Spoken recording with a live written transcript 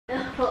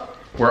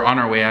We're on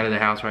our way out of the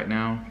house right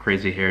now.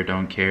 Crazy hair,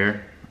 don't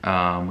care.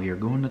 We are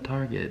going to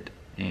Target,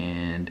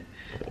 and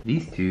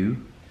these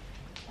two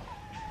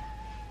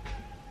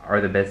are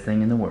the best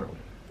thing in the world.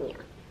 Yeah.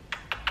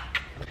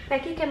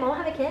 Becky, can Mom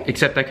have a kid?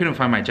 Except I couldn't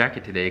find my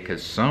jacket today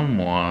because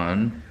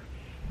someone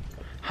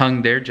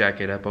hung their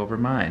jacket up over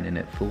mine, and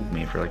it fooled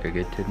me for like a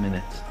good 10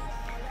 minutes.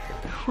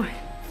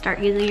 Start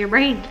using your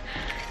brain.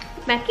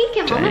 Becky,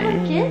 can Mom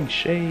have a kid?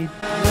 Shade. 1,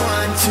 2, 3,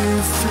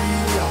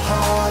 your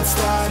heart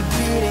start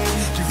beating.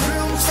 Your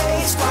room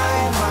stays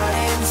quiet,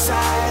 my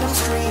inside I'm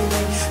screaming.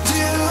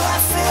 Do I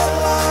feel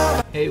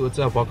love? Hey, what's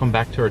up? Welcome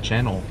back to our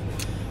channel.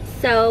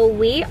 So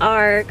we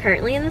are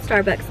currently in the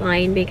Starbucks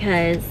line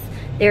because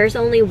there's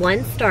only one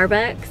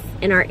Starbucks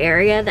in our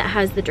area that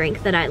has the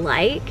drink that I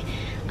like.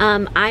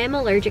 I am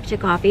allergic to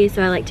coffee,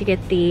 so I like to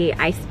get the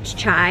iced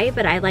chai,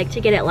 but I like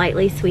to get it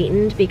lightly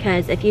sweetened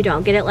because if you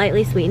don't get it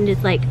lightly sweetened,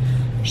 it's like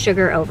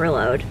sugar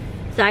overload.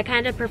 So I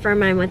kind of prefer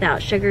mine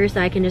without sugar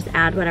so I can just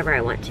add whatever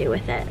I want to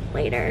with it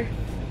later.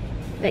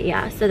 But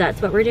yeah, so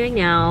that's what we're doing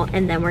now,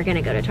 and then we're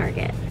gonna go to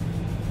Target.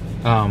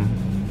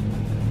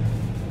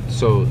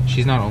 So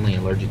she's not only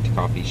allergic to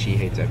coffee, she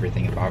hates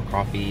everything about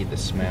coffee, the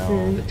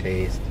smell, the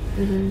taste.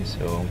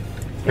 So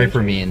pray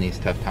for me in these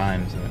tough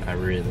times. I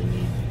really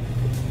need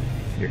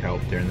your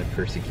help during the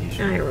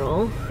persecution. I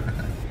roll.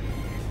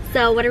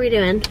 So what are we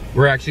doing?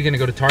 We're actually gonna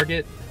go to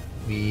Target.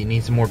 We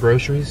need some more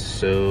groceries,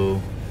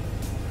 so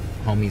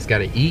homie's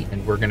gotta eat,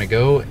 and we're gonna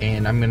go,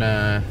 and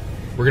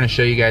we're gonna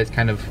show you guys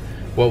kind of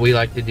what we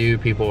like to do.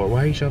 People are,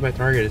 why are you shopping at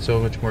Target? It's so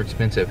much more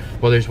expensive.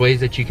 Well, there's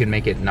ways that you can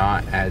make it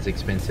not as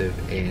expensive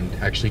and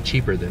actually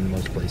cheaper than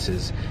most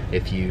places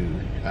if you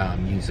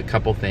use a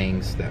couple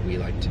things that we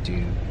like to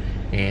do.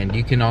 And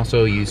you can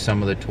also use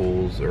some of the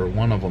tools, or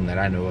one of them that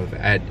I know of,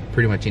 at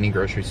pretty much any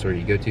grocery store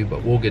you go to,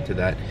 but we'll get to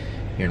that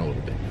here in a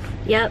little bit.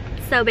 Yep,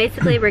 so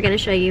basically we're gonna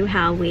show you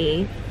how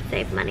we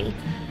save money.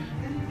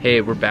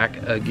 Hey, we're back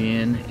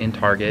again in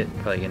Target.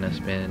 Probably gonna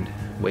spend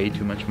way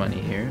too much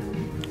money here.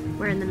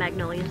 We're in the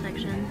Magnolia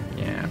section.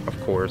 Yeah, of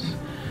course.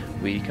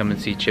 We come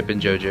and see Chip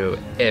and JoJo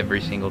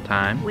every single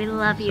time. We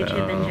love you,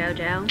 Chip and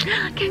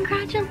JoJo.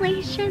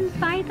 Congratulations,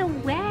 by the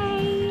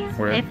way.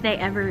 If they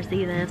ever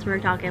see this, we're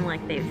talking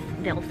like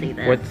they'll see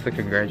this. What's the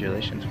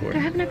congratulations for?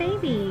 They're having a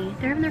baby.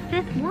 They're having their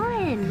 5th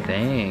one.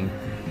 Dang.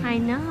 I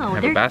know.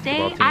 Have a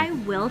basketball team. I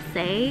will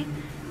say,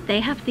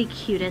 they have the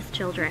cutest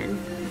children.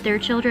 Their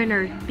children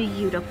are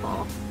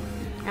beautiful.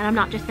 And I'm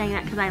not just saying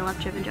that because I love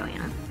Chip and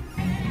Joanna.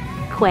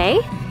 Quay,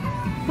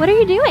 what are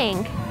you doing?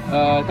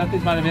 I thought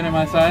these might have been in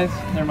my size.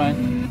 Never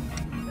mind.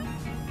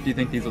 Do you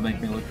think these will make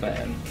me look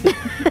bad?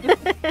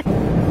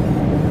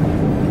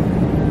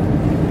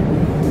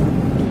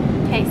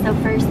 Okay, so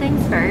first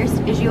things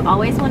first is you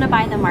always want to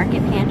buy the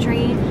Market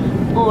Pantry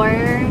or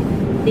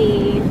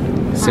the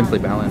Simply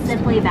Balanced.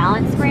 Simply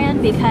Balanced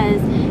brand,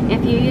 because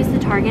if you use the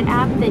Target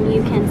app, then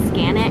you can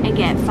scan it and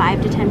get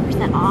 5 to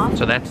 10% off.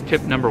 So that's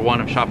tip number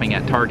 1 of shopping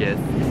at Target,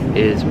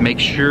 is make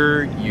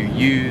sure you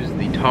use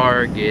the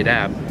Target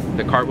app.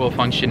 The cart will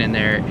function in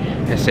there.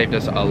 Has saved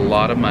us a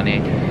lot of money.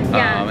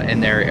 Yeah.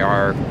 And there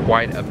are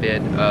quite a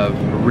bit of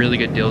really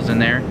good deals in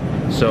there.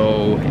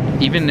 So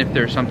even if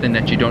there's something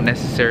that you don't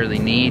necessarily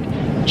need,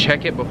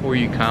 check it before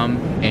you come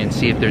and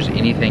see if there's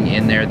anything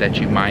in there that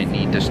you might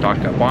need to stock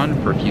up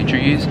on for future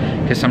use,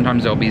 because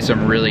sometimes there'll be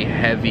some really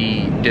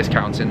heavy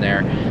discounts in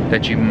there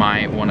that you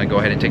might want to go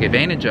ahead and take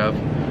advantage of,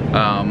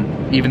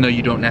 even though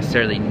you don't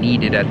necessarily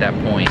need it at that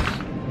point.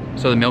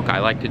 So the milk I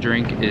like to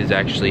drink is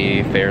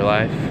actually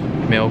Fairlife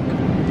milk.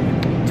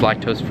 It's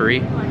lactose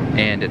free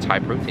and it's high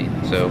protein,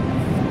 so.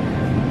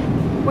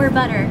 We're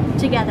butter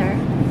together.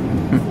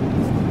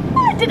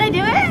 Did I do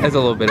it? That's a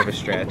little bit of a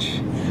stretch.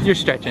 You're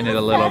stretching it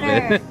a little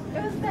bit. It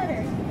was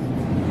better.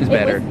 It's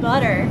better. It was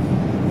butter,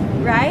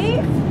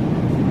 right?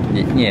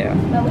 Yeah.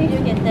 But we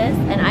do get this,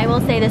 and I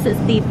will say this is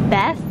the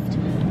best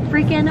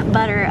freaking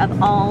butter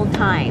of all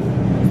time.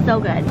 So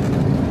good.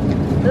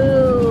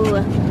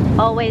 Ooh.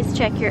 Always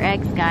check your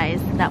eggs,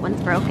 guys. That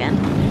one's broken.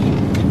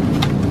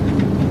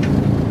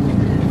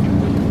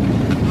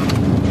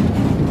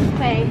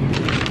 Okay.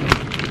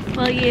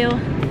 Will you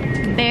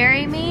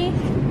bury me?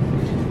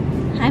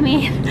 I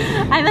mean,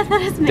 I'm a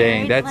Methodist married.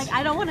 Dang, that's, like,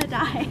 I don't want to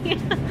die.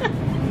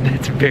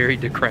 That's very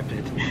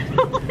decrepit.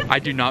 I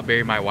do not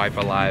bury my wife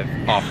alive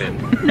often.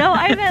 No,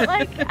 I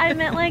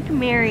meant like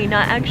marry,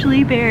 not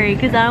actually bury,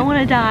 because I don't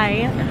want to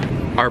die.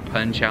 Our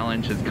pun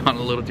challenge has gone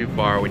a little too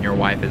far when your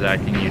wife is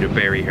asking you to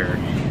bury her.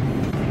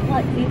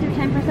 What, these are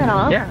 10%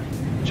 off? Yeah.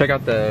 Check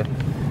out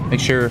make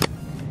sure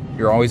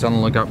you're always on the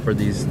lookout for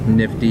these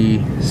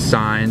nifty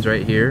signs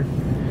right here.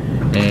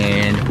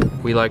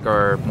 And we like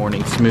our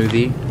morning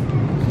smoothie.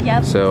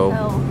 Yep. So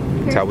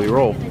that's how we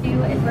roll. What we're gonna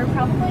do is we're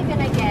probably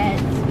gonna get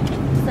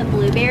some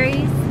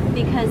blueberries,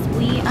 because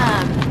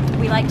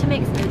we like to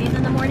make smoothies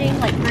in the morning,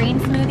 like green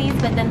smoothies,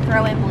 but then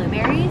throw in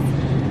blueberries.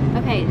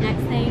 Okay,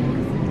 next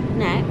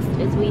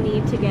is we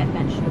need to get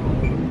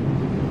vegetables.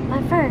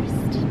 But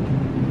first,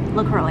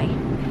 LaCroix.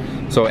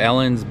 So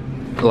Ellen's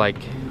like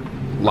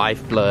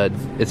lifeblood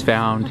is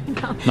found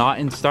not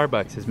in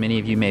Starbucks, as many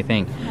of you may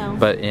think, no,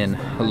 but in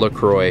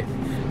LaCroix,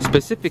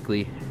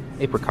 specifically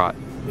apricot.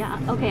 Yeah,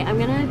 okay, I'm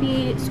gonna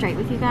be straight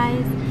with you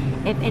guys.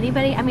 If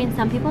anybody, I mean,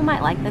 some people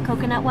might like the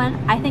coconut one.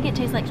 I think it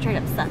tastes like straight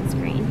up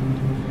sunscreen.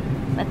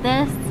 But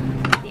this,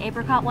 the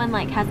apricot one,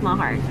 like, has my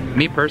heart.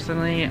 Me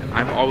personally,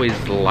 I've always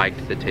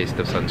liked the taste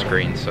of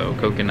sunscreen, so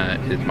coconut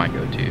is my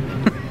go-to.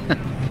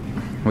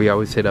 We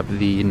always hit up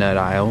the nut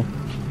aisle.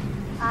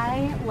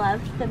 I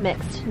loved the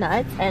mixed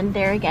nuts, and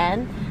there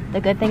again,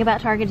 the good thing about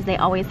Target is they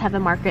always have a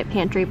Market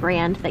Pantry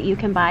brand that you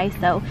can buy,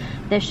 so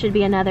this should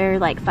be another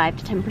like 5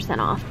 to 10%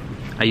 off.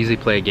 I usually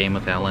play a game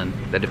with Ellen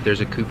that if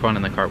there's a coupon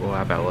in the Cartwheel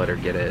app, I'll let her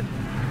get it.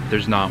 If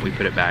there's not, we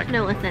put it back.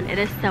 No, listen, it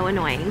is so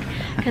annoying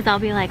because I'll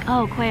be like,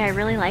 oh, Quay, I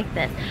really like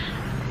this.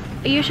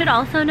 You should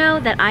also know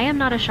that I am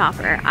not a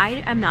shopper.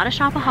 I am not a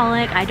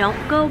shopaholic. I don't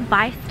go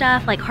buy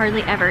stuff like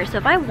hardly ever. So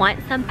if I want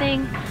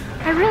something,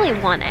 I really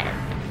want it.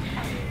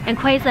 And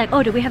Quay's like,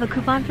 oh, do we have a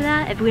coupon for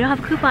that? If we don't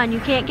have a coupon, you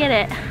can't get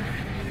it.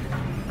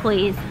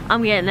 Please,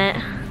 I'm getting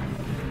it.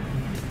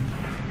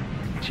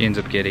 She ends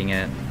up getting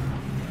it.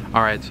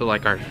 All right, so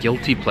like our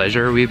guilty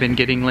pleasure we've been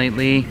getting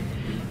lately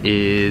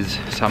is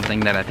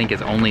something that I think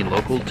is only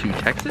local to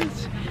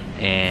Texas,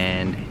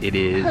 and it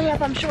is Hurry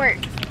up, I'm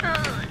short.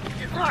 Oh,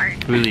 it's hard.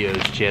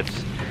 Julio's chips,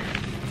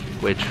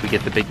 which we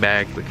get the big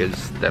bag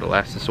because that'll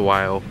last us a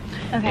while.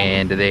 Okay.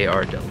 And they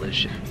are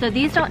delicious. So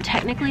these don't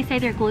technically say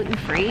they're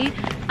gluten-free,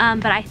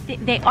 but I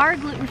think they are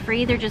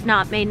gluten-free. They're just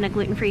not made in a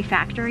gluten-free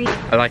factory.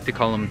 I like to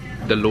call them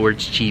the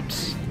Lord's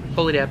Cheeps.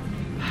 Hold it up.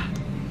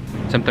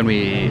 Something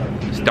we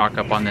stock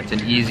up on that's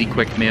an easy,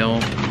 quick meal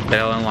that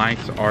Ellen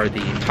likes are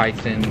the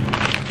Tyson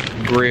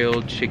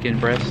grilled chicken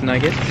breast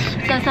nuggets.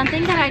 So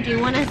something that I do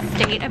want to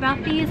state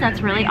about these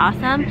that's really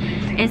awesome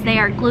is they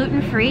are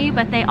gluten-free,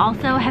 but they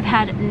also have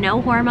had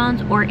no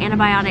hormones or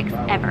antibiotics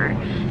ever.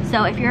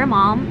 So if you're a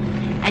mom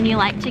and you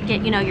like to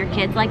get, you know, your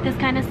kids like this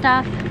kind of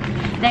stuff,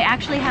 they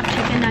actually have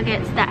chicken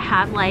nuggets that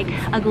have like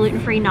a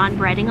gluten-free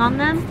non-breading on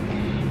them,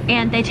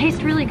 and they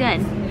taste really good.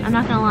 I'm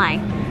not gonna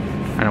lie.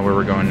 I know where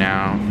we're going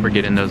now. We're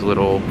getting those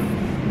little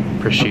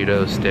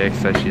prosciutto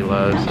sticks that she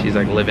loves. She's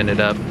like living it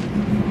up.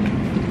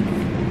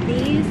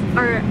 These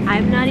are,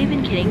 I'm not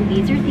even kidding,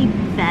 these are the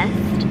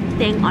best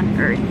thing on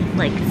earth,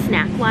 like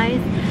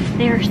snack-wise.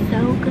 They are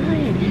so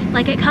good.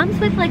 Like, it comes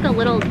with like a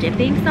little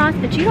dipping sauce,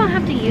 but you don't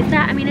have to use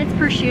that. I mean, it's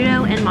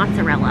prosciutto and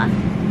mozzarella.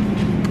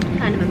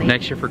 Kind of amazing.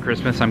 Next year for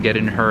Christmas, I'm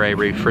getting her a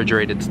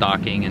refrigerated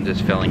stocking and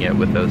just filling it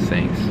with those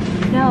things.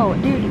 No,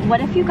 dude,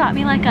 what if you got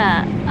me like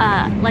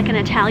like an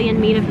Italian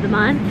meat of the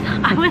month?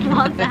 I would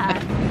love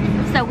that.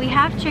 So we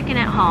have chicken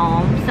at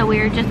home, so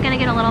we're just gonna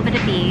get a little bit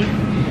of beef.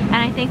 And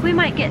I think we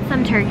might get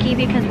some turkey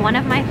because one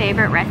of my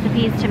favorite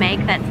recipes to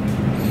make that's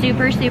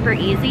super, super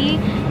easy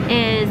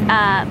is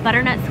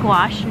butternut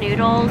squash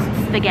noodles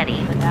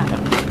spaghetti.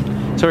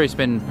 So we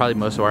spend probably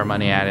most of our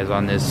money at is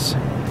on this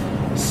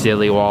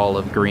silly wall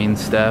of green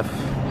stuff.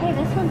 Hey,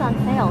 this one's on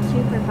sale, 2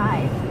 for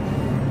 $5.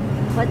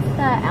 What's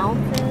the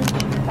ounces?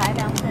 5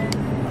 ounces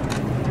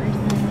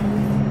versus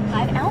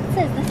 5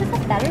 ounces. This is a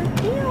better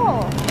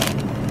deal.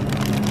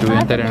 Do we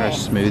want that in our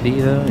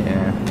smoothie though?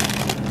 Yeah.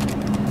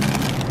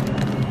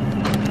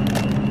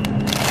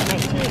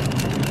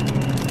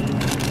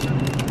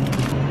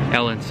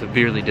 Ellen's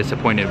severely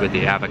disappointed with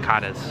the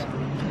avocados.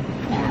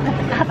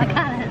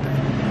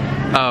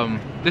 Avocados.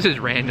 This is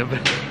random,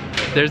 but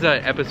there's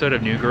an episode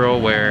of New Girl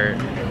where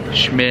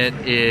Schmidt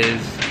is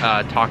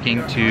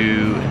talking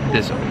to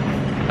this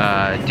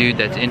dude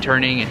that's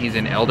interning, and he's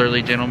an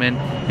elderly gentleman,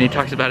 and he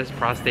talks about his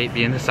prostate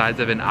being the size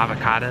of an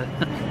avocado.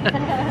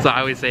 So I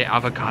always say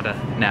avocado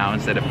now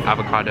instead of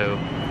avocado.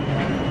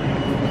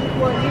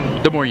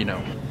 The more you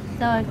know.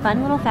 So a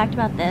fun little fact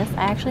about this,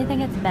 I actually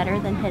think it's better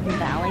than Hidden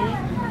Valley,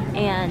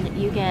 and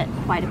you get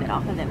quite a bit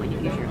off of it when you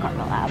use your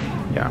Cartwheel app.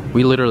 Yeah,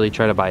 we literally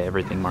try to buy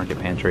everything Market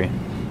Pantry.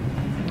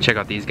 Check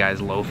out these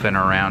guys loafing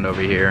around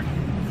over here.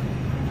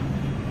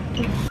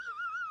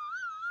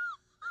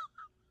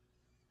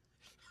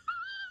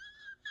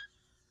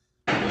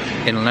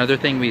 And another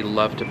thing we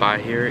love to buy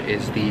here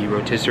is the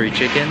rotisserie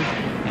chicken,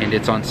 and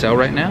it's on sale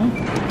right now.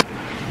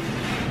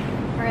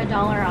 For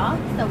 $1 off,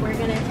 so we're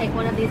gonna take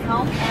one of these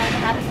home and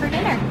have it for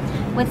dinner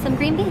with some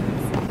green beans.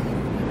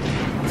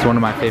 It's one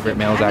of my favorite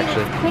meals,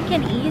 actually. It's quick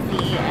and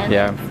easy, and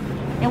yeah.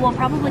 And we'll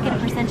probably get a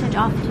percentage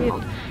off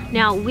too.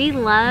 Now, we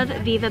love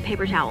Viva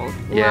paper towels.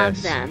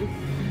 Yes. Love them.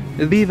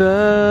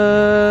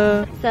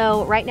 Viva!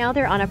 So right now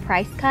they're on a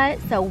price cut,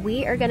 so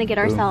we are gonna get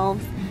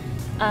ourselves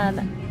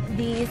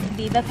these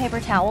Viva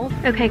paper towels.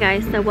 Okay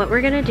guys, so what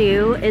we're gonna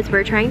do is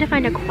we're trying to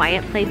find a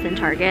quiet place in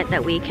Target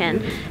that we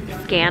can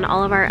scan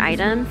all of our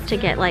items to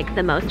get like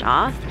the most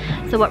off.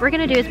 So what we're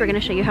gonna do is we're gonna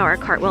show you how our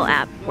Cartwheel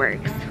app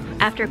works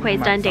after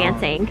Quay's done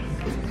dancing.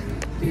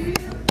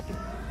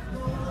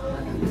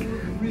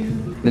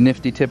 The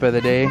nifty tip of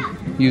the day,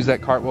 use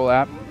that Cartwheel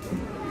app.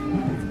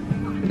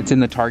 It's in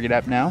the Target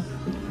app now.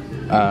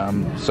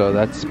 So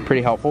that's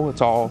pretty helpful.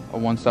 It's all a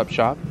one-stop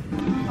shop.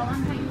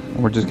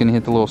 We're just gonna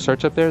hit the little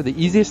search up there. The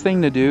easiest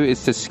thing to do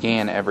is to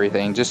scan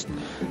everything, just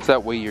so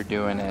that way you're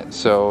doing it.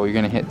 So you're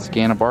gonna hit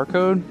scan a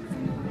barcode,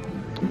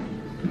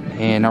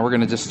 and now we're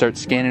gonna just start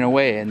scanning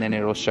away, and then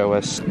it'll show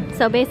us.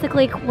 So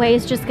basically,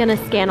 Quay's just gonna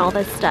scan all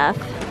this stuff.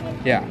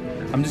 Yeah,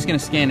 I'm just gonna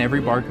scan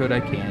every barcode I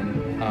can.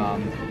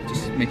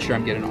 Just make sure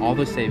I'm getting all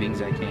the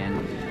savings I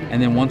can. And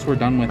then once we're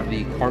done with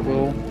the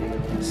cartwheel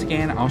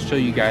scan, I'll show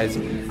you guys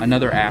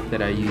another app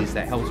that I use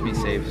that helps me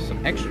save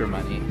some extra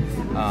money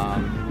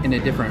in a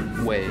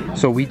different way.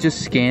 So we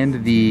just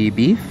scanned the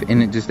beef,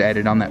 and it just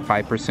added on that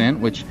 5%,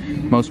 which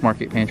most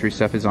Market Pantry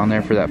stuff is on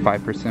there for that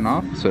 5%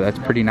 off. So that's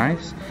pretty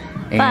nice.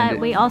 And but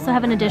we also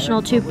have an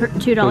additional $2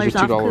 off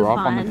coupon. Off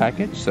on the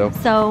package, so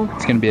it's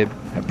going to be a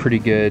pretty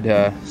good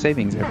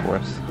savings there for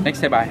us.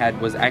 Next tip I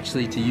had was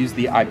actually to use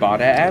the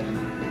Ibotta app.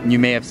 You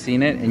may have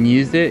seen it and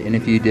used it, and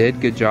if you did,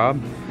 good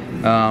job.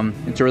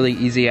 It's a really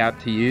easy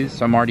app to use.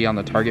 So I'm already on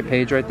the Target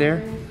page right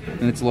there,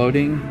 and it's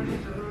loading.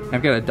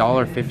 I've got a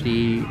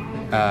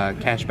 $1.50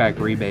 cashback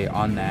rebate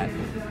on that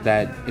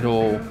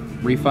it'll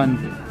refund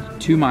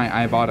to my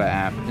Ibotta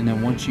app, and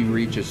then once you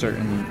reach a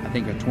certain, I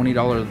think a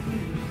 $20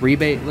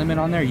 rebate limit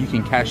on there, you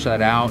can cash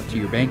that out to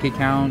your bank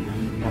account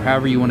or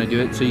however you want to do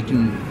it, so you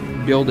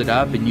can build it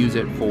up and use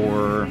it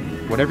for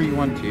whatever you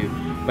want to.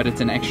 But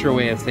it's an extra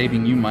way of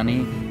saving you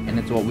money, and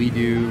it's what we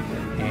do.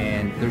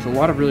 And there's a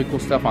lot of really cool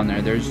stuff on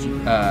there. There's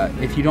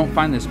if you don't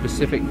find the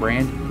specific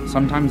brand,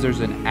 sometimes there's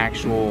an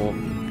actual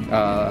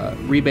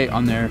rebate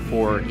on there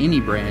for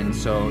any brand.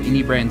 So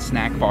any brand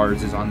snack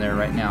bars is on there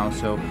right now,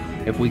 so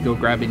if we go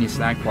grab any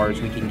snack bars,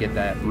 we can get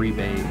that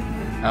rebate.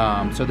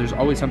 So there's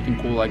always something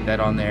cool like that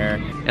on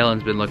there.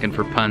 Ellen's been looking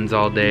for puns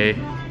all day,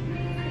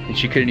 and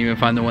she couldn't even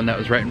find the one that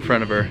was right in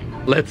front of her.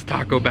 Let's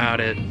talk about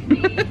it.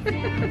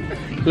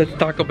 Let's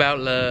talk about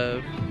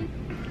love.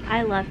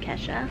 I love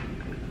Kesha.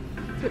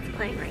 That's what's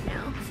playing right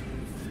now.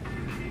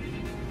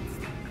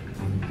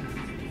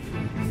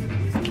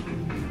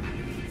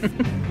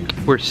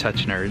 We're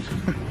such nerds.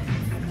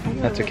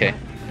 That's okay.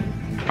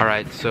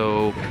 Alright,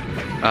 so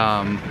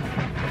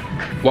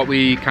what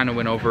we kind of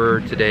went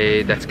over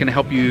today that's going to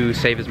help you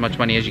save as much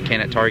money as you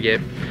can at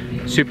Target.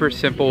 Super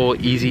simple,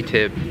 easy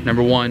tip.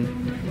 Number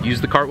one,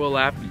 use the Cartwheel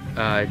app.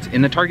 It's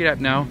in the Target app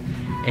now,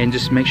 and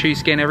just make sure you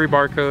scan every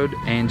barcode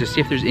and just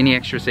see if there's any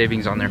extra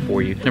savings on there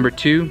for you. Number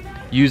two,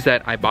 use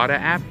that Ibotta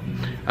app.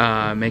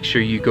 Make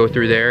sure you go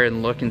through there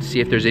and look and see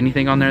if there's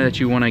anything on there that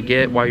you want to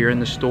get while you're in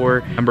the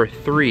store. Number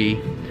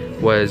three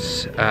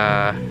was,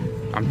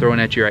 I'm throwing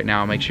at you right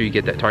now, make sure you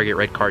get that Target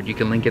Red Card. You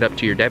can link it up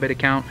to your debit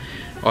account,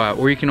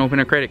 or you can open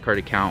a credit card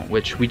account,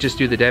 which we just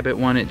do the debit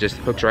one. It just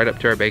hooks right up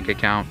to our bank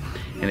account,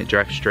 and it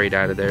drives straight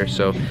out of there.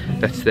 So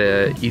that's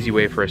the easy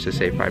way for us to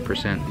save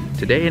 5%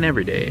 today and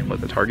every day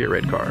with the Target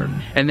Red Card.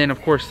 And then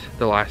of course,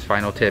 the last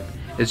final tip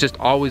is just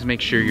always make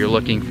sure you're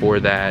looking for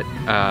that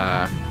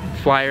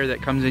flyer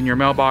that comes in your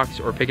mailbox,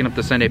 or picking up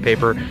the Sunday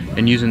paper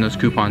and using those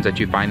coupons that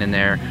you find in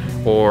there,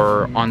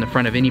 or on the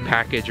front of any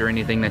package or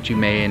anything that you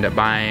may end up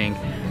buying.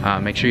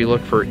 Make sure you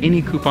look for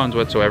any coupons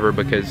whatsoever,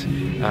 because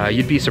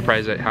you'd be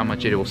surprised at how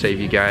much it will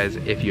save you guys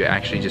if you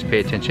actually just pay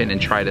attention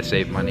and try to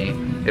save money.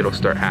 It'll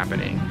start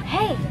happening.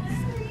 Hey,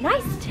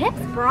 nice tips,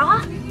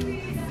 brah.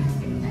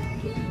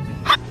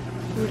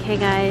 Okay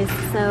guys,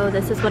 so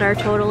this is what our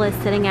total is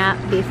sitting at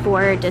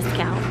before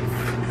discounts.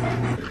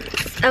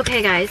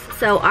 Okay guys,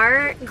 so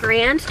our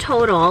grand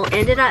total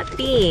ended up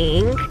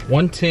being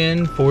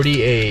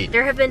 $110.48.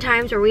 There have been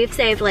times where we've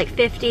saved like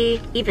 $50,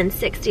 even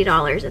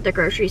 $60 at the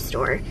grocery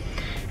store.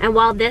 And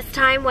while this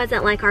time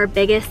wasn't like our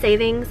biggest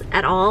savings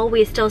at all,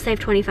 we still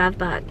saved 25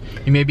 bucks.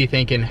 You may be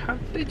thinking, how,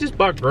 they just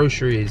bought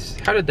groceries.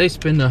 How did they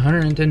spend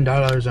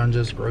 $110 on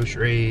just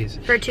groceries?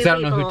 For two people. I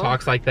don't know who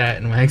talks like that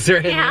and wags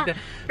their head like that.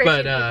 For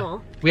but two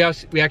people. We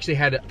actually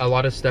had a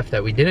lot of stuff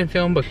that we didn't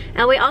film, but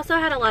and we also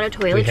had a lot of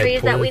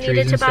toiletries that we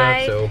needed to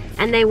buy,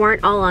 and they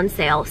weren't all on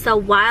sale. So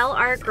while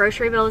our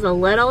grocery bill was a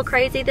little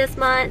crazy this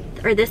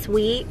month or this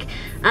week,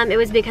 it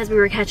was because we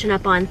were catching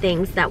up on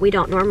things that we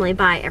don't normally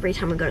buy every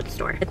time we go to the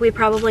store. Like we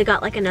probably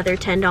got like another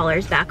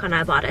 $10 back on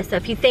Ibotta. So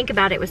if you think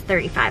about it, it was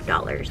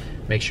 $35.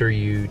 Make sure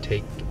you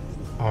take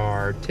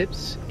our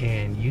tips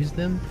and use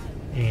them,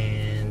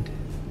 and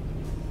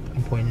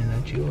I'm pointing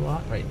at you a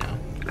lot right now.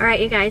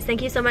 Alright you guys,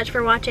 thank you so much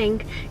for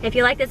watching. If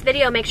you like this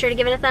video, make sure to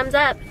give it a thumbs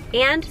up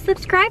and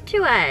subscribe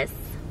to us.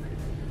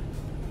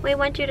 We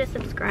want you to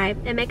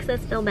subscribe. It makes us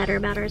feel better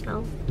about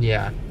ourselves.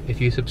 Yeah,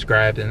 if you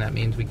subscribe, then that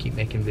means we keep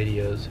making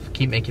videos. If we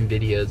keep making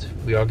videos,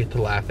 we all get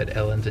to laugh at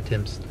Ellen's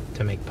attempts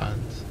to make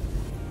puns.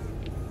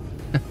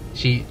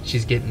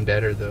 She's getting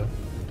better though.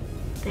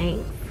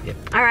 Thanks. Yep.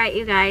 Alright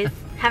you guys,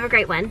 have a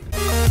great one.